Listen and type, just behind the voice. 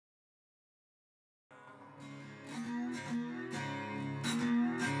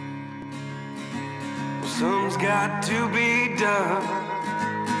Something's got to be done.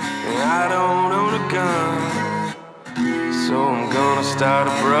 I don't own a gun, so I'm gonna start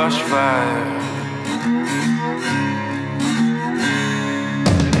a brush fire.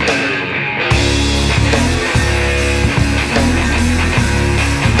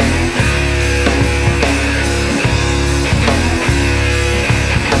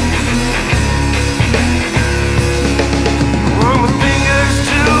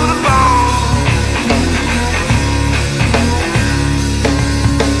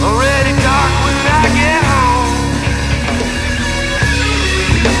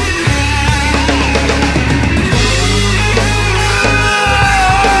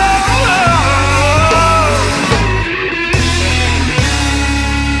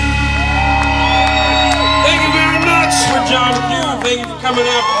 Coming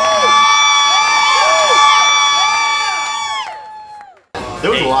up.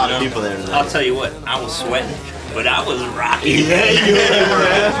 There was a lot of people there today. I'll tell you what, I was sweating, but I was rocking. Yeah, you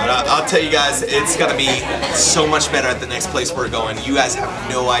were. But I'll tell you guys, it's gonna be so much better at the next place we're going. You guys have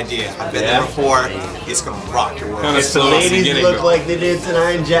no idea. I've been there before. It's gonna rock your world. If the ladies look like they did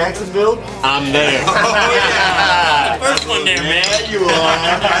tonight in Jacksonville, I'm there. Oh yeah. First one there, man. Yeah, you are.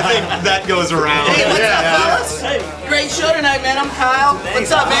 I think that goes around. Hey, what's up, fellas? Hey. Great show tonight, man. I'm Kyle.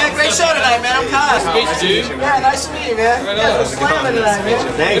 What's up, man? Great show tonight, man. I'm Kyle. Nice to meet you, dude. Yeah, nice to meet you, man. You guys are slamming tonight, man.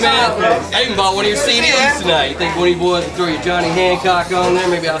 Thanks, man. I even bought one of your CDs tonight. You think one of you boys would throw your Johnny Hancock on there?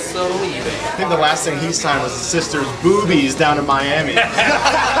 Maybe I'll sell them to you. I think the last thing he signed was his sister's boobies down in Miami. Whoa,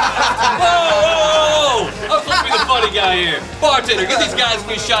 whoa, whoa! I'm supposed to be the funny guy here. Bartender, get these guys as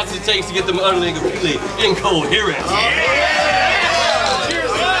many shots as it takes to get them utterly and completely incoherent.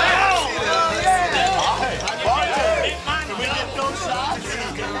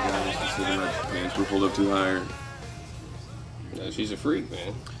 Pants were pulled up too high. No, she's a freak,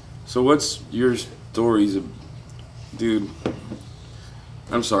 man. So what's your stories of, dude?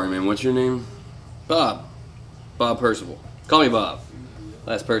 I'm sorry, man. What's your name? Bob. Bob Percival. Call me Bob.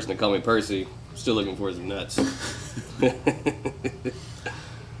 Last person to call me Percy. Still looking for his nuts.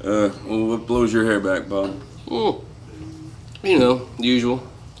 Well, what blows your hair back, Bob? You know, the usual.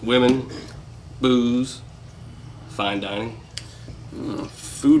 Women, booze, fine dining.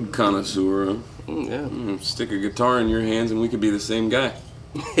 Food connoisseur, huh? Yeah. Stick a guitar in your hands and we could be the same guy.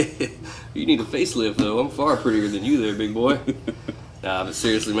 You need a facelift, though. I'm far prettier than you there, big boy. Nah, but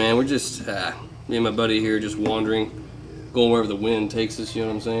seriously, man, we're just, me and my buddy here just wandering, going wherever the wind takes us, you know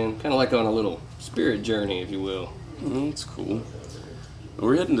what I'm saying? Kind of like on a little spirit journey, if you will. Oh, that's cool.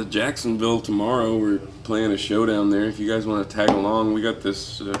 We're heading to Jacksonville tomorrow. We're playing a show down there. If you guys want to tag along, we got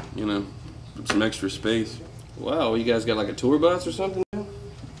this, you know, some extra space. Wow, you guys got like a tour bus or something?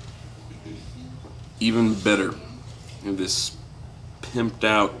 Even better, this pimped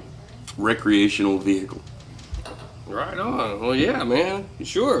out recreational vehicle. Right on. Well, yeah, man.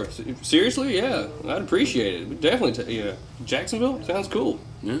 Sure. Seriously, yeah. I'd appreciate it. We'd definitely, yeah. Jacksonville? Sounds cool.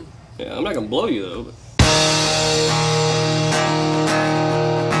 Yeah. Yeah, I'm not going to blow you, though. But...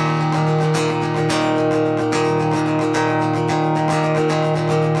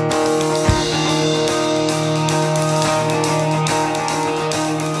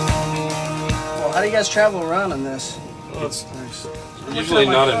 Well, how do you guys travel around on this? Well, it's usually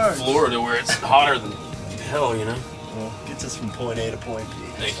not in Florida where it's hotter than hell, you know? Well, gets us from point A to point B.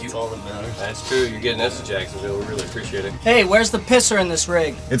 Thank you. That's all that matters. That's true. You're getting us to Jacksonville. We really appreciate it. Hey, where's the pisser in this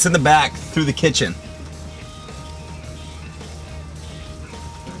rig? It's in the back, through the kitchen.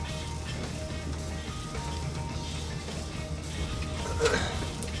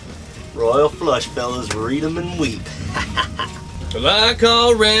 Royal flush, fellas. Read 'em and weep. Well, I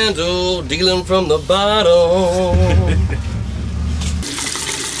call Randall, dealing from the bottom.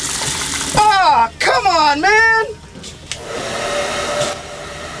 Ah, come on, man!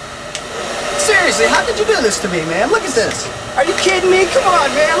 Seriously, how could you do this to me, man? Look at this. Are you kidding me? Come on,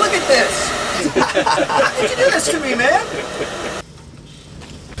 man, look at this. How could you do this to me, man?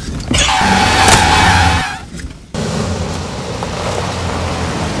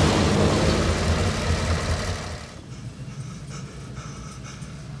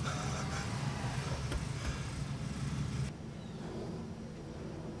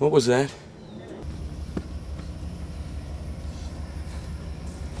 What was that?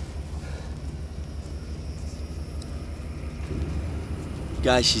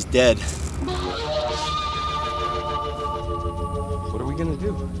 Guys, she's dead. What are we gonna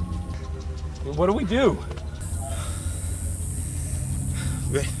do? What do we do?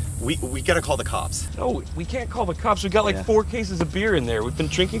 We gotta call the cops. No, we can't call the cops. We got like 4 cases of beer in there. We've been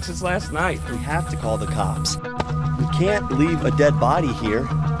drinking since last night. We have to call the cops. We can't leave a dead body here.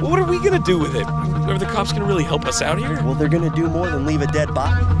 What are we gonna do with it? Are the cops gonna really help us out here? Well, they're gonna do more than leave a dead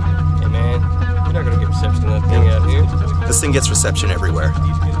body. Hey man, you're not gonna get reception on that thing out here. This thing gets reception everywhere.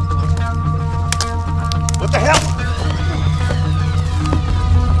 What the hell?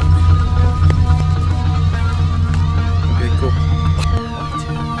 Okay, cool.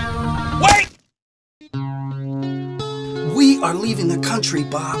 Wait! We are leaving the country,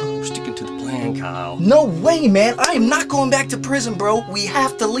 Bob. We're sticking to the plan, Kyle. No way, man. I am not going back to prison, bro. We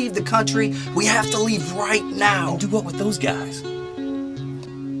have to leave the country. We have to leave right now. Do what with those guys?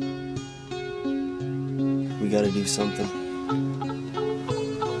 We gotta do something.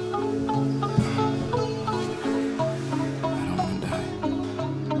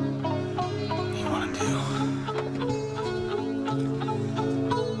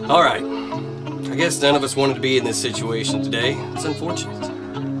 All right. I guess none of us wanted to be in this situation today. It's unfortunate.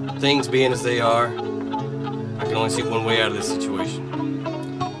 Things being as they are, I can only see one way out of this situation.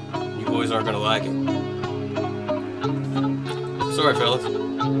 You boys aren't gonna like it. Sorry, fellas.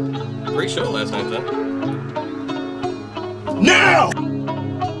 Great show last night, though. Now!